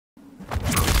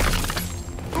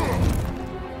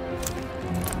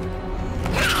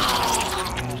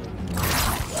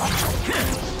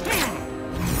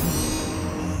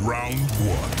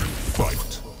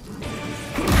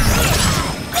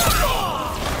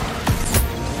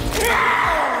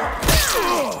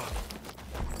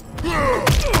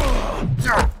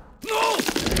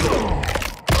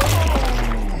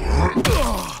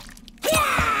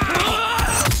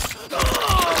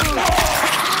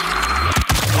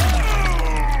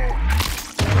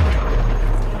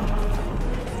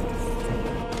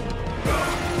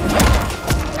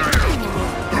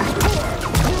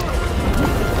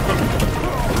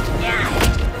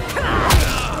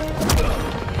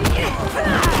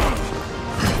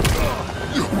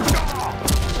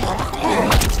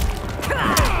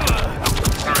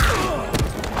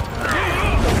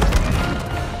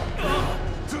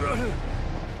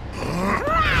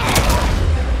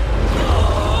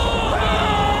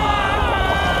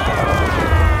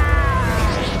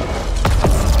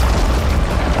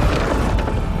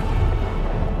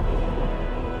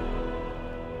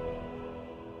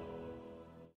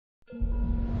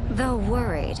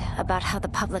how the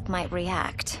public might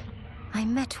react, I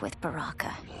met with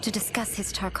Baraka to discuss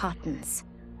his Tarkatans.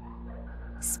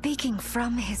 Speaking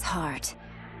from his heart,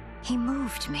 he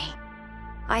moved me.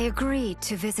 I agreed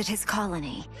to visit his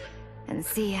colony and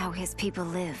see how his people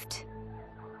lived.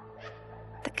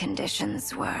 The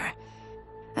conditions were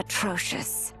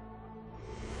atrocious.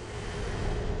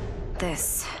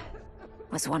 This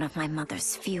was one of my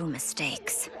mother's few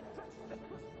mistakes.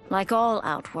 Like all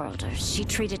Outworlders, she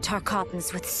treated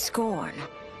Tarkatans with scorn.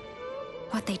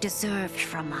 What they deserved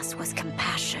from us was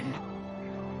compassion.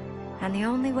 And the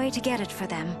only way to get it for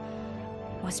them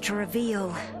was to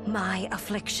reveal my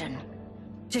affliction.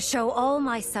 To show all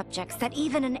my subjects that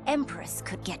even an Empress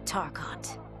could get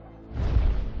Tarkat.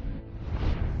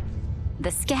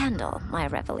 The scandal my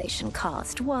revelation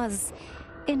caused was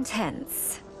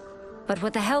intense. But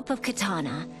with the help of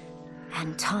Kitana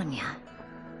and Tanya,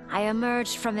 I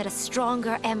emerged from it a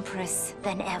stronger Empress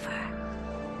than ever.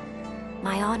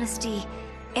 My honesty,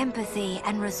 empathy,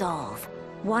 and resolve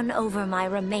won over my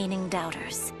remaining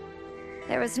doubters.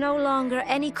 There is no longer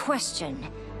any question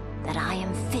that I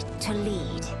am fit to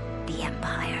lead the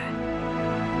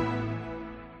Empire.